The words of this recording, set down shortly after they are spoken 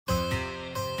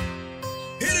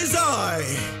is I,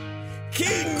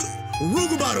 King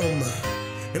Rugubottom,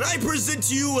 and I present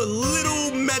to you a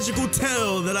little magical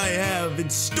tale that I have in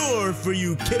store for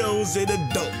you kiddos and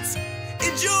adults.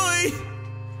 Enjoy!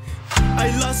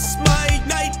 I lost my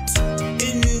knight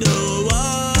in the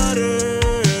water.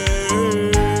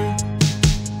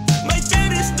 My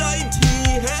fairest knight,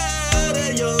 he had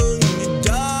a young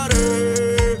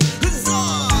daughter.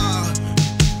 Huzzah!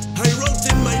 I wrote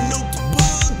in my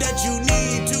notebook that you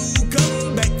need to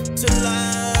come back to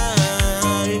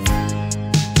life.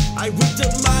 I whipped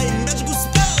up my magical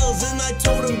spells and I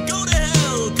told him go to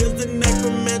hell, cause the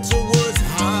necromancer was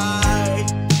high.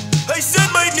 I said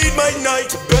I need my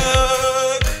knight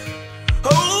back.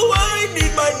 Oh, I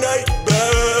need my knight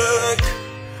back.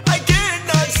 I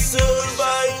cannot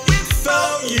survive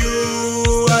without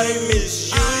you. I miss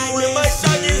you in my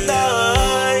darkest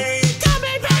night.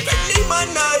 Coming back, I need my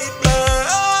knight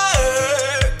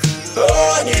back.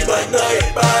 Oh, I need my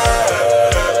knight back.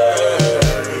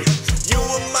 You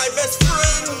were my best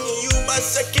friend, you my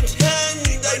second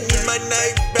hand. I need my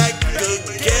knight back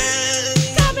again.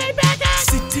 Coming back,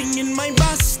 sitting in my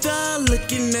master,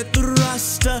 looking at the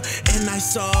roster, and I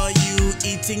saw you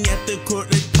eating at the court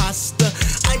like pasta.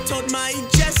 I told my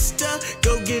jester,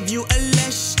 go give you a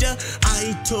Lester.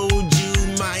 I told you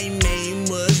my name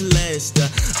was Lester.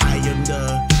 I am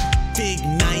the big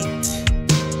knight,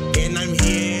 and I'm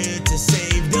here to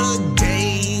save the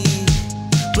day.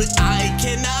 But I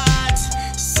cannot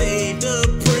save the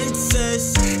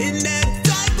princess in that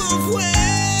type of way.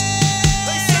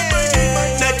 I said I need my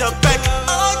knight back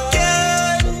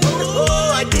again.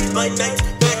 Oh, I need my knight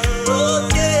back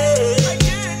again.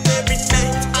 Every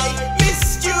night I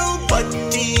miss you,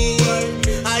 buddy.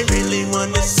 I really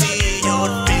wanna see your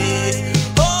face.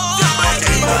 Oh, I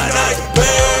need my knight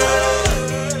back.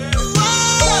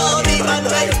 Oh, I need my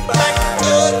knight back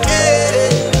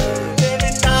again.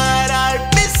 Every night I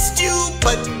missed you,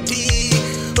 buddy.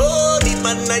 Oh, I need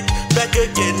my knight back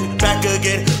again, back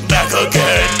again.